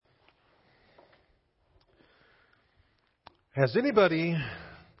Has anybody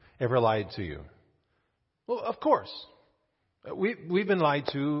ever lied to you? Well, of course. We've been lied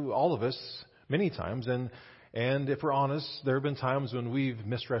to, all of us, many times. And if we're honest, there have been times when we've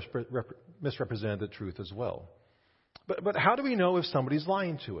misrepresented the truth as well. But how do we know if somebody's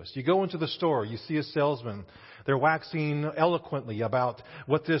lying to us? You go into the store, you see a salesman. They're waxing eloquently about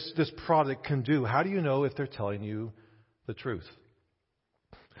what this product can do. How do you know if they're telling you the truth?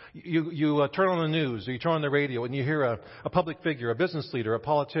 You turn on the news, or you turn on the radio, and you hear a public figure, a business leader, a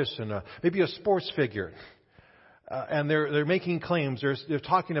politician, maybe a sports figure, and they're making claims. They're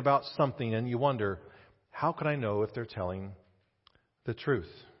talking about something, and you wonder, how can I know if they're telling the truth?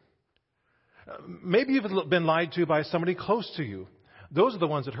 Maybe you've been lied to by somebody close to you. Those are the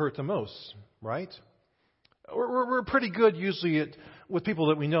ones that hurt the most, right? We're pretty good usually with people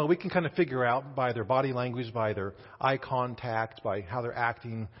that we know. We can kind of figure out by their body language, by their eye contact, by how they're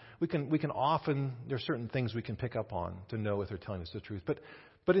acting. We can often, there's certain things we can pick up on to know if they're telling us the truth.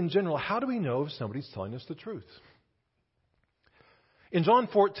 But in general, how do we know if somebody's telling us the truth? In John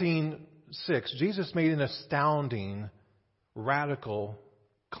 14:6, Jesus made an astounding, radical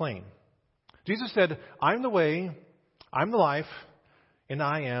claim. Jesus said, "I'm the way, I'm the life, and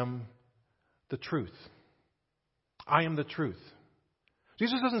I am the truth." I am the truth.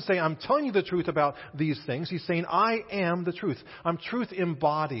 Jesus doesn't say, "I'm telling you the truth about these things." He's saying, "I am the truth. I'm truth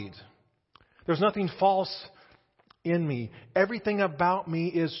embodied. There's nothing false in me. Everything about me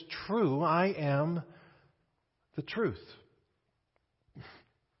is true. I am the truth."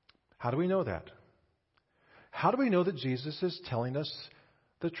 How do we know that? How do we know that Jesus is telling us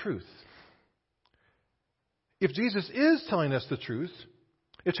the truth? If Jesus is telling us the truth,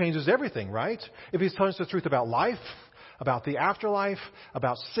 it changes everything, right? If He's telling us the truth about life, about the afterlife,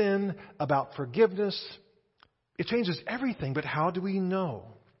 about sin, about forgiveness, it changes everything. But how do we know?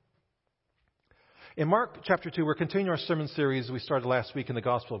 In Mark chapter 2, we're continuing our sermon series we started last week in the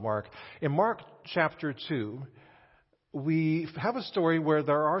Gospel of Mark. In Mark chapter 2, we have a story where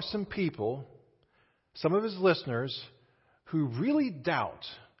there are some people, some of His listeners, who really doubt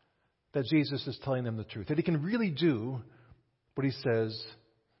that Jesus is telling them the truth, that He can really do what He says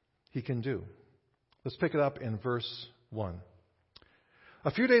He can do. Let's pick it up in verse 1.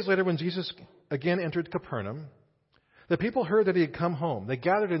 A few days later, when Jesus again entered Capernaum, the people heard that He had come home. They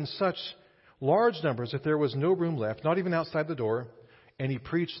gathered in such large numbers that there was no room left, not even outside the door, and He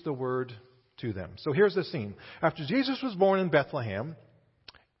preached the word to them. So here's the scene. After Jesus was born in Bethlehem,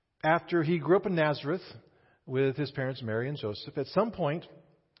 after He grew up in Nazareth with His parents Mary and Joseph, at some point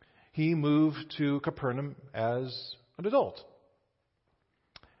He moved to Capernaum as an adult.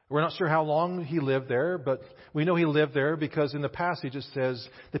 We're not sure how long He lived there, but we know He lived there because in the passage it says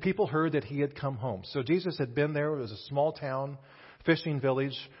the people heard that He had come home. So Jesus had been there. It was a small town, fishing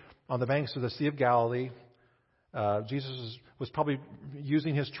village on the banks of the Sea of Galilee. Jesus was probably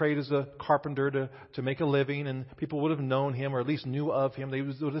using his trade as a carpenter to make a living, and people would have known Him or at least knew of Him. They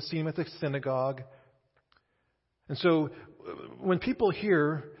would have seen Him at the synagogue. And so when people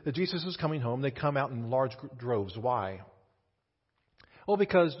hear that Jesus is coming home, they come out in large droves. Why? Well,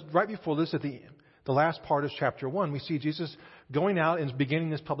 because right before this, at the last part of chapter 1, we see Jesus going out and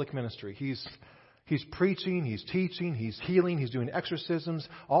beginning His public ministry. He's preaching, He's teaching, He's healing, He's doing exorcisms,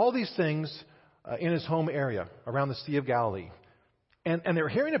 all these things in His home area around the Sea of Galilee. And they're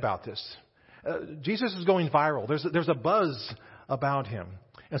hearing about this. Jesus is going viral. There's a buzz about Him.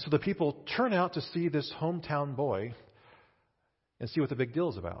 And so the people turn out to see this hometown boy and see what the big deal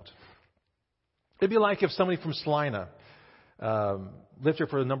is about. It'd be like if somebody from Salina lived here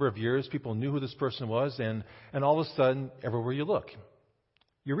for a number of years. People knew who this person was, and all of a sudden, everywhere you look,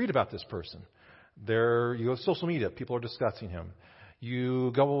 you read about this person. You go to social media, people are discussing him.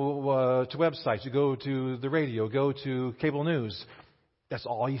 You go to websites, you go to the radio, go to cable news. That's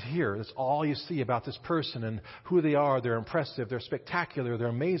all you hear. That's all you see about this person and who they are. They're impressive. They're spectacular. They're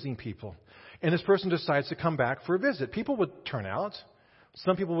amazing people. And this person decides to come back for a visit. People would turn out.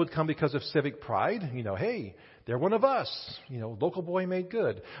 Some people would come because of civic pride. Hey, they're one of us. Local boy made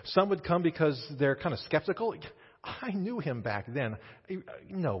good. Some would come because they're kind of skeptical. I knew him back then.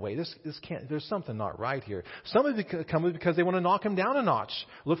 No way, this can't. There's something not right here. Some would come because they want to knock him down a notch,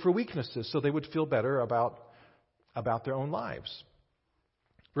 look for weaknesses, so they would feel better about their own lives.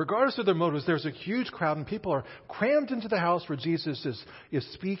 Regardless of their motives, there's a huge crowd, and people are crammed into the house where Jesus is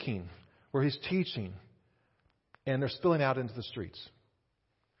speaking, where He's teaching, and they're spilling out into the streets.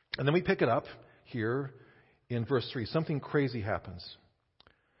 And then we pick it up here in verse 3. Something crazy happens.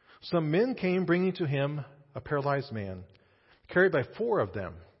 Some men came bringing to Him a paralyzed man, carried by 4 of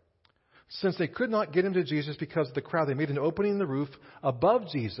them. Since they could not get him to Jesus because of the crowd, they made an opening in the roof above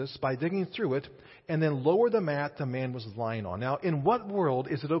Jesus by digging through it and then lowered the mat the man was lying on. Now, in what world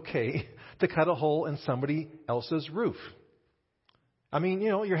is it okay to cut a hole in somebody else's roof? I mean,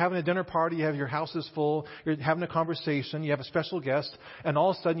 you're having a dinner party, you have your house is full, you're having a conversation, you have a special guest, and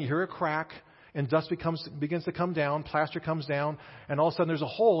all of a sudden you hear a crack and dust begins to come down, plaster comes down, and all of a sudden there's a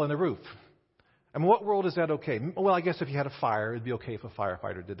hole in the roof. I mean, what world is that okay? Well, I guess if you had a fire, it'd be okay if a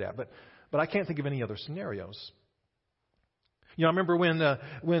firefighter did that, but I can't think of any other scenarios. I remember when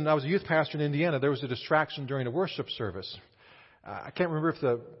I was a youth pastor in Indiana, there was a distraction during a worship service. I can't remember if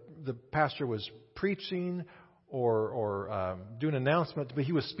the pastor was preaching or doing an announcement, but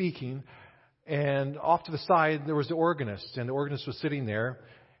he was speaking. And off to the side, there was the organist, and the organist was sitting there.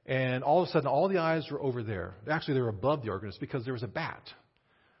 And all of a sudden, all the eyes were over there. Actually, they were above the organist because there was a bat.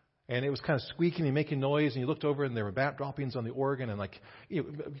 And it was kind of squeaking and making noise, and you looked over and there were bat droppings on the organ, and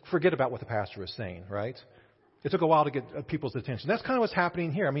forget about what the pastor was saying, right? It took a while to get people's attention. That's kind of what's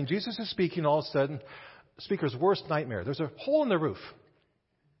happening here. I mean, Jesus is speaking, all of a sudden, speaker's worst nightmare. There's a hole in the roof.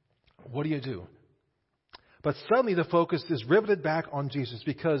 What do? But suddenly the focus is riveted back on Jesus,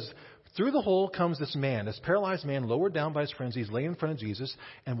 because through the hole comes this man, this paralyzed man, lowered down by his friends. He's laying in front of Jesus,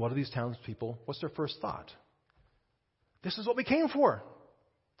 and what do these townspeople, what's their first thought? This is what we came for.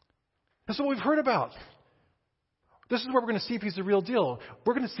 This is what we've heard about. This is where we're going to see if he's the real deal.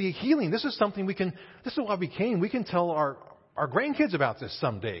 We're going to see healing. This is something this is why we came. We can tell our grandkids about this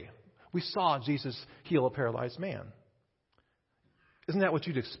someday. We saw Jesus heal a paralyzed man. Isn't that what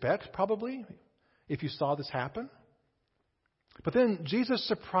you'd expect, probably, if you saw this happen? But then Jesus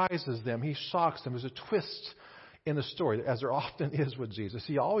surprises them. He shocks them. There's a twist in the story, as there often is with Jesus.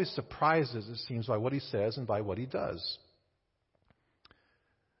 He always surprises, it seems, by what he says and by what he does.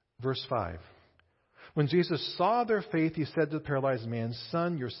 Verse 5. When Jesus saw their faith, he said to the paralyzed man,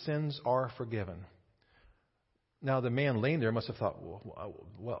 "Son, your sins are forgiven." Now the man laying there must have thought,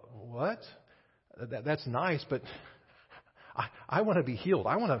 well, what? That's nice, but I want to be healed.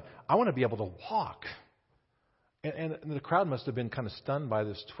 I want to be able to walk. And the crowd must have been kind of stunned by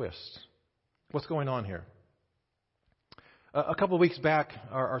this twist. What's going on here? A couple of weeks back,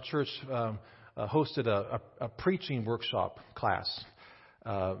 our church hosted a preaching workshop class.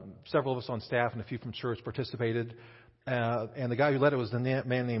 Several of us on staff and a few from church participated. And the guy who led it was the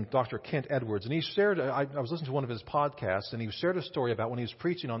man named Dr. Kent Edwards. And he shared, I was listening to one of his podcasts, and he shared a story about when he was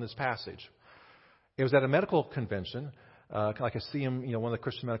preaching on this passage. It was at a medical convention, like a CM, one of the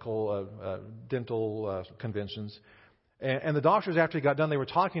Christian medical dental conventions. And the doctors, after he got done, they were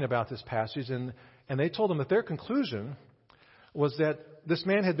talking about this passage, and they told him that their conclusion was that this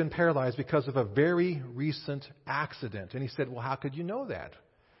man had been paralyzed because of a very recent accident. And he said, well, how could you know that?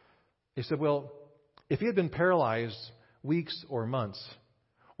 He said, well, if he had been paralyzed weeks or months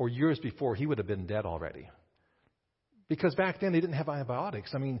or years before, he would have been dead already. Because back then they didn't have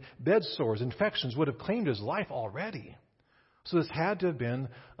antibiotics. I mean, bed sores, infections would have claimed his life already. So this had to have been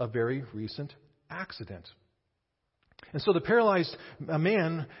a very recent accident. And so the paralyzed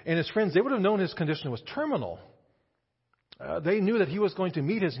man and his friends, they would have known his condition was terminal. They knew that he was going to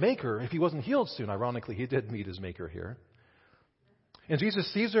meet his Maker if he wasn't healed soon. Ironically, he did meet his Maker here. And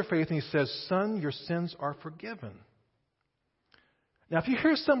Jesus sees their faith and he says, "Son, your sins are forgiven." Now, if you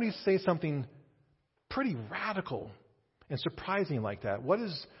hear somebody say something pretty radical and surprising like that,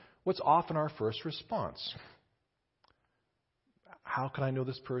 what's often our first response? How can I know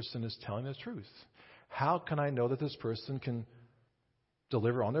this person is telling the truth? How can I know that this person can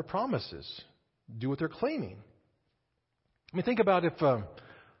deliver on their promises, do what they're claiming? I mean, think about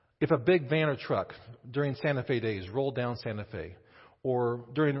if a big van or truck during Santa Fe days rolled down Santa Fe, or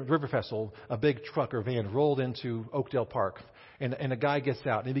during River Festival, a big truck or van rolled into Oakdale Park, and a guy gets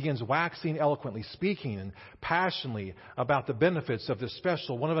out and he begins waxing eloquently, speaking and passionately about the benefits of this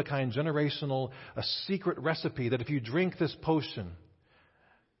special, one-of-a-kind, generational, a secret recipe that if you drink this potion,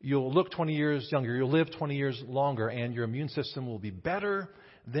 you'll look 20 years younger, you'll live 20 years longer, and your immune system will be better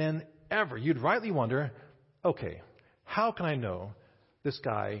than ever. You'd rightly wonder, okay, how can I know this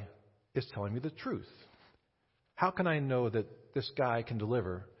guy is telling me the truth? How can I know that this guy can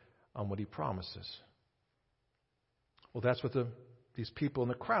deliver on what he promises? Well, that's what these people in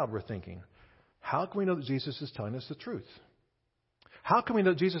the crowd were thinking. How can we know that Jesus is telling us the truth? How can we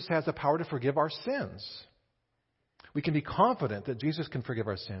know that Jesus has the power to forgive our sins? We can be confident that Jesus can forgive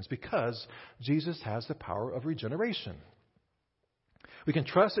our sins because Jesus has the power of regeneration. We can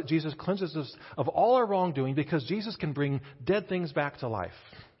trust that Jesus cleanses us of all our wrongdoing because Jesus can bring dead things back to life.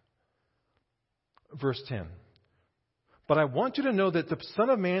 Verse 10. But I want you to know that the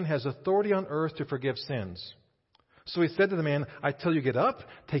Son of Man has authority on earth to forgive sins. So he said to the man, I tell you, get up,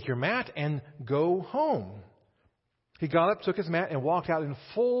 take your mat, and go home. He got up, took his mat, and walked out in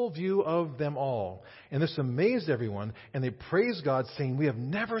full view of them all. And this amazed everyone, and they praised God, saying, we have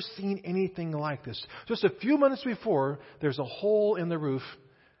never seen anything like this. Just a few minutes before, there's a hole in the roof,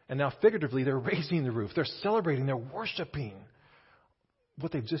 and now figuratively, they're raising the roof. They're celebrating, they're worshiping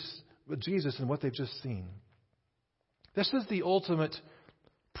Jesus and what they've just seen. This is the ultimate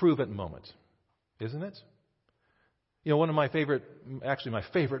prove-it moment, isn't it? You know, one of my favorite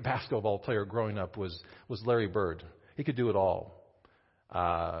basketball player growing up was Larry Bird. He could do it all.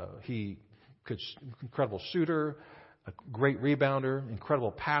 He could incredible shooter, a great rebounder,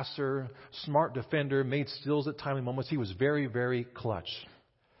 incredible passer, smart defender, made steals at timely moments. He was very, very clutch.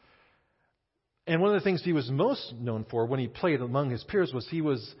 And one of the things he was most known for when he played among his peers was he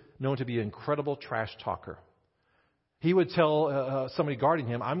was known to be an incredible trash talker. He would tell somebody guarding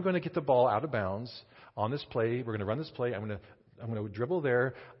him, I'm going to get the ball out of bounds on this play. We're going to run this play. I'm going to dribble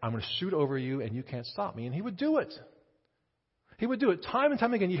there. I'm going to shoot over you, and you can't stop me. And he would do it. He would do it time and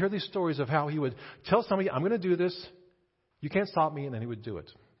time again. You hear these stories of how he would tell somebody, I'm going to do this. You can't stop me. And then he would do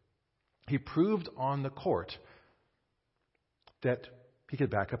it. He proved on the court that he could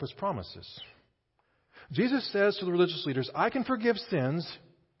back up his promises. Jesus says to the religious leaders, I can forgive sins.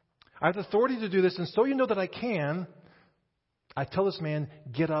 I have the authority to do this. And so you know that I can. I tell this man,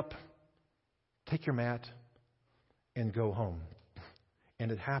 get up, take your mat, and go home.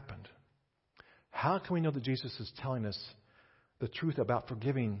 And it happened. How can we know that Jesus is telling us the truth about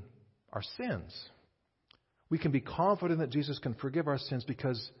forgiving our sins? We can be confident that Jesus can forgive our sins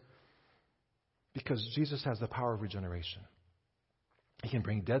because Jesus has the power of regeneration. He can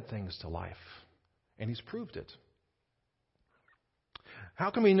bring dead things to life. And he's proved it. How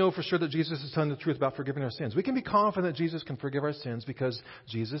can we know for sure that Jesus is telling the truth about forgiving our sins? We can be confident that Jesus can forgive our sins because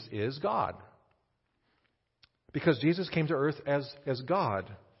Jesus is God. Because Jesus came to earth as God.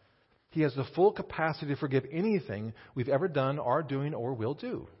 He has the full capacity to forgive anything we've ever done, are doing, or will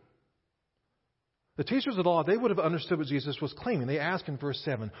do. The teachers of the law, they would have understood what Jesus was claiming. They asked in verse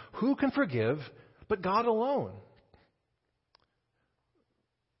 7, who can forgive but God alone?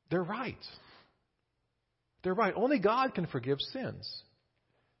 They're right. They're right. Only God can forgive sins.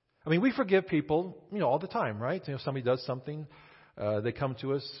 I mean, we forgive people, all the time, right? If somebody does something, they come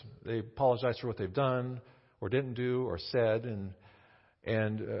to us, they apologize for what they've done or didn't do or said,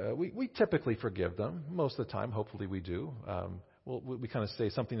 and we typically forgive them most of the time. Hopefully we do. We kind of say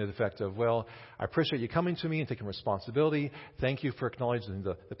something to the effect of, well, I appreciate you coming to me and taking responsibility. Thank you for acknowledging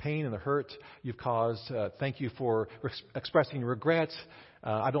the pain and the hurt you've caused. Thank you for expressing regret.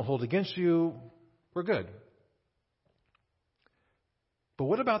 I don't hold against you. We're good. But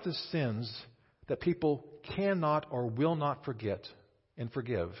what about the sins that people cannot or will not forget and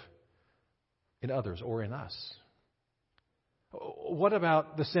forgive in others or in us? What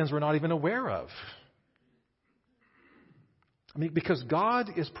about the sins we're not even aware of? I mean, because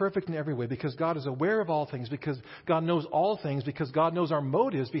God is perfect in every way, because God is aware of all things, because God knows all things, because God knows our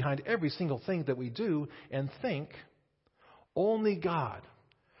motives behind every single thing that we do and think, only God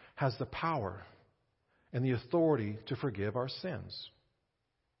has the power and the authority to forgive our sins.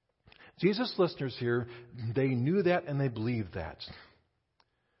 Jesus' listeners here, they knew that and they believed that.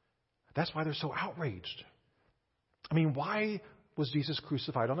 That's why they're so outraged. I mean, why was Jesus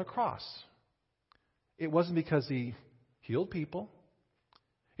crucified on a cross? It wasn't because he healed people.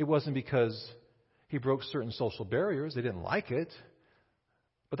 It wasn't because he broke certain social barriers. They didn't like it.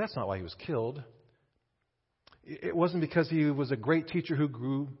 But that's not why he was killed. It wasn't because he was a great teacher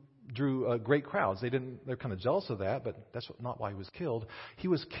who drew great crowds. They're kind of jealous of that, but that's not why he was killed. He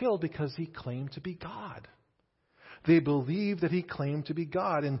was killed because he claimed to be God. They believed that he claimed to be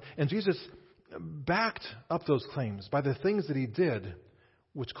God. And Jesus backed up those claims by the things that he did,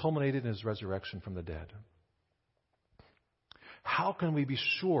 which culminated in his resurrection from the dead. How can we be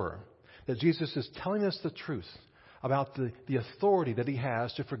sure that Jesus is telling us the truth about the authority that he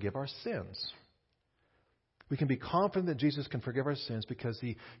has to forgive our sins? We can be confident that Jesus can forgive our sins because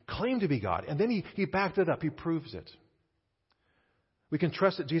he claimed to be God. And then he backed it up. He proves it. We can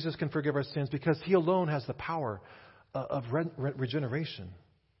trust that Jesus can forgive our sins because he alone has the power of regeneration.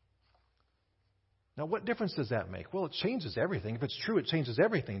 Now, what difference does that make? Well, it changes everything. If it's true, it changes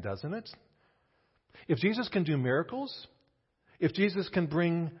everything, doesn't it? If Jesus can do miracles, if Jesus can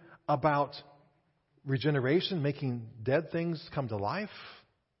bring about regeneration, making dead things come to life,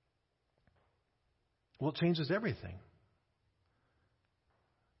 well, it changes everything.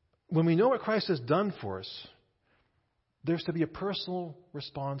 When we know what Christ has done for us, there's to be a personal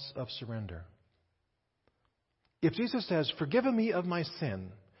response of surrender. If Jesus says, forgive me of my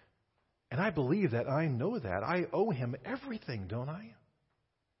sin, And I believe that. I know that. I owe him everything, don't I?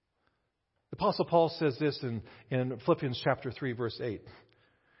 The Apostle Paul says this in Philippians chapter 3, verse 8.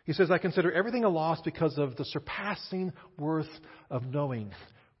 He says, I consider everything a loss because of the surpassing worth of knowing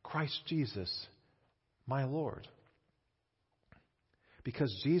Christ Jesus, my Lord.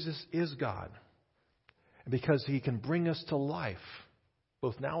 Because Jesus is God, and because he can bring us to life,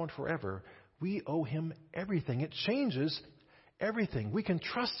 both now and forever, we owe him everything. It changes everything. We can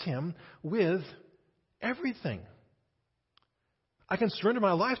trust him with everything. I can surrender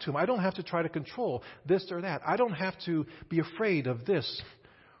my life to him. I don't have to try to control this or that. I don't have to be afraid of this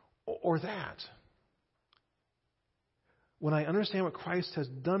or that. When I understand what Christ has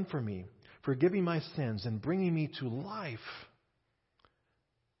done for me, forgiving my sins and bringing me to life,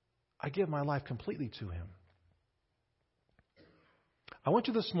 I give my life completely to him. I want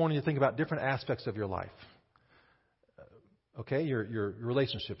you this morning to think about different aspects of your life. Okay, your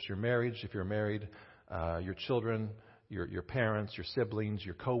relationships, your marriage, if you're married, your children, your parents, your siblings,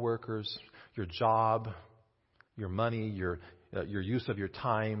 your coworkers, your job, your money, your use of your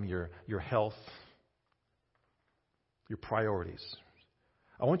time, your health, your priorities.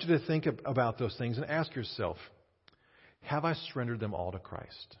 I want you to think about those things and ask yourself, have I surrendered them all to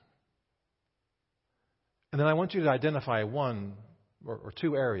Christ? And then I want you to identify one or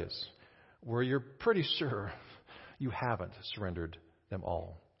two areas where you're pretty sure you haven't surrendered them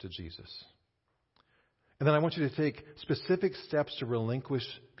all to Jesus. And then I want you to take specific steps to relinquish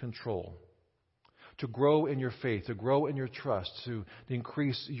control, to grow in your faith, to grow in your trust, to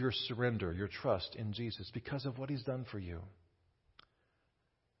increase your surrender, your trust in Jesus because of what he's done for you.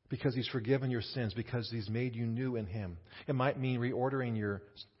 Because he's forgiven your sins, because he's made you new in him. It might mean reordering your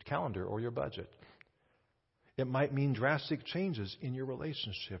calendar or your budget. It might mean drastic changes in your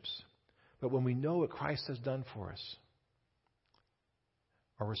relationships. But when we know what Christ has done for us,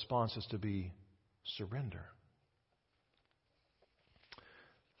 our response is to be surrender.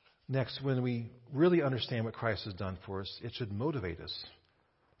 Next, when we really understand what Christ has done for us, it should motivate us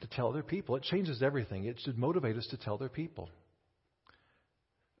to tell other people. It changes everything. It should motivate us to tell other people.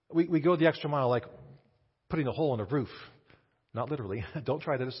 We go the extra mile, like putting a hole in a roof. Not literally. Don't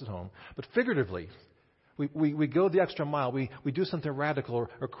try this at home. But figuratively. We go the extra mile. We do something radical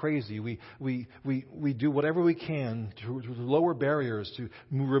or crazy. We do whatever we can to lower barriers, to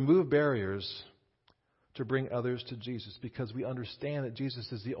remove barriers, to bring others to Jesus, because we understand that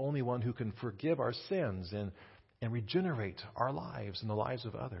Jesus is the only one who can forgive our sins and regenerate our lives and the lives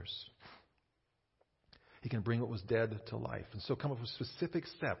of others. He can bring what was dead to life. And so come up with specific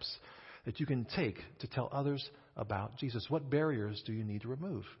steps that you can take to tell others about Jesus. What barriers do you need to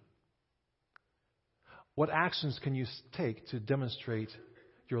remove? What actions can you take to demonstrate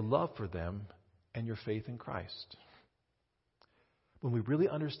your love for them and your faith in Christ? When we really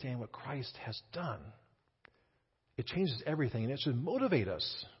understand what Christ has done, it changes everything, and it should motivate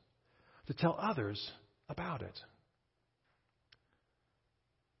us to tell others about it.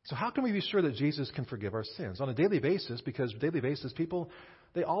 So how can we be sure that Jesus can forgive our sins? On a daily basis, because daily basis, people,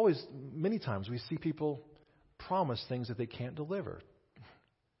 many times we see people promise things that they can't deliver.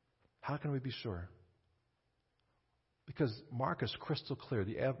 How can we be sure? Because Mark is crystal clear.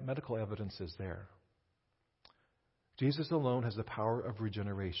 The medical evidence is there. Jesus alone has the power of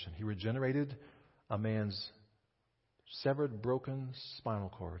regeneration. He regenerated a man's severed, broken spinal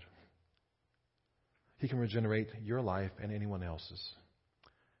cord. He can regenerate your life and anyone else's.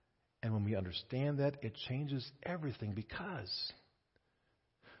 And when we understand that, it changes everything because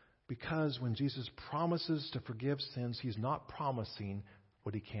when Jesus promises to forgive sins, he's not promising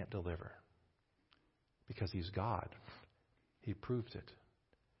what he can't deliver. Because he's God. He proved it.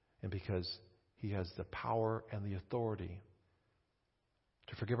 And because he has the power and the authority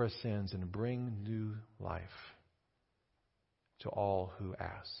to forgive our sins and bring new life to all who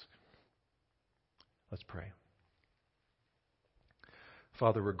ask. Let's pray.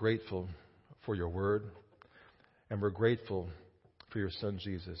 Father, we're grateful for your word, and we're grateful for your Son,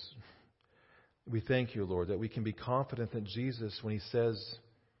 Jesus. We thank you, Lord, that we can be confident that Jesus, when he says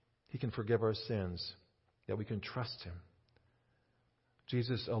he can forgive our sins, that we can trust him.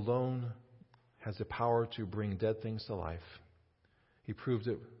 Jesus alone has the power to bring dead things to life. He proved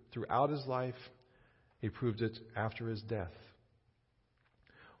it throughout his life. He proved it after his death.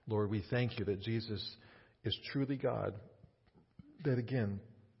 Lord, we thank you that Jesus is truly God, that again,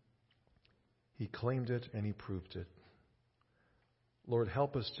 he claimed it and he proved it. Lord,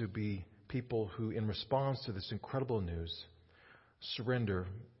 help us to be people who, in response to this incredible news, surrender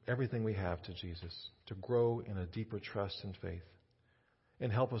everything we have to Jesus, to grow in a deeper trust and faith.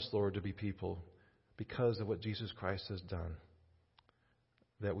 And help us, Lord, to be people, because of what Jesus Christ has done,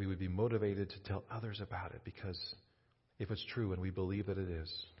 that we would be motivated to tell others about it, because if it's true and we believe that it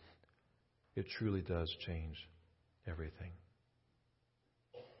is, it truly does change everything.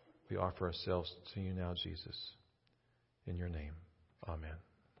 We offer ourselves to you now, Jesus. In your name, amen.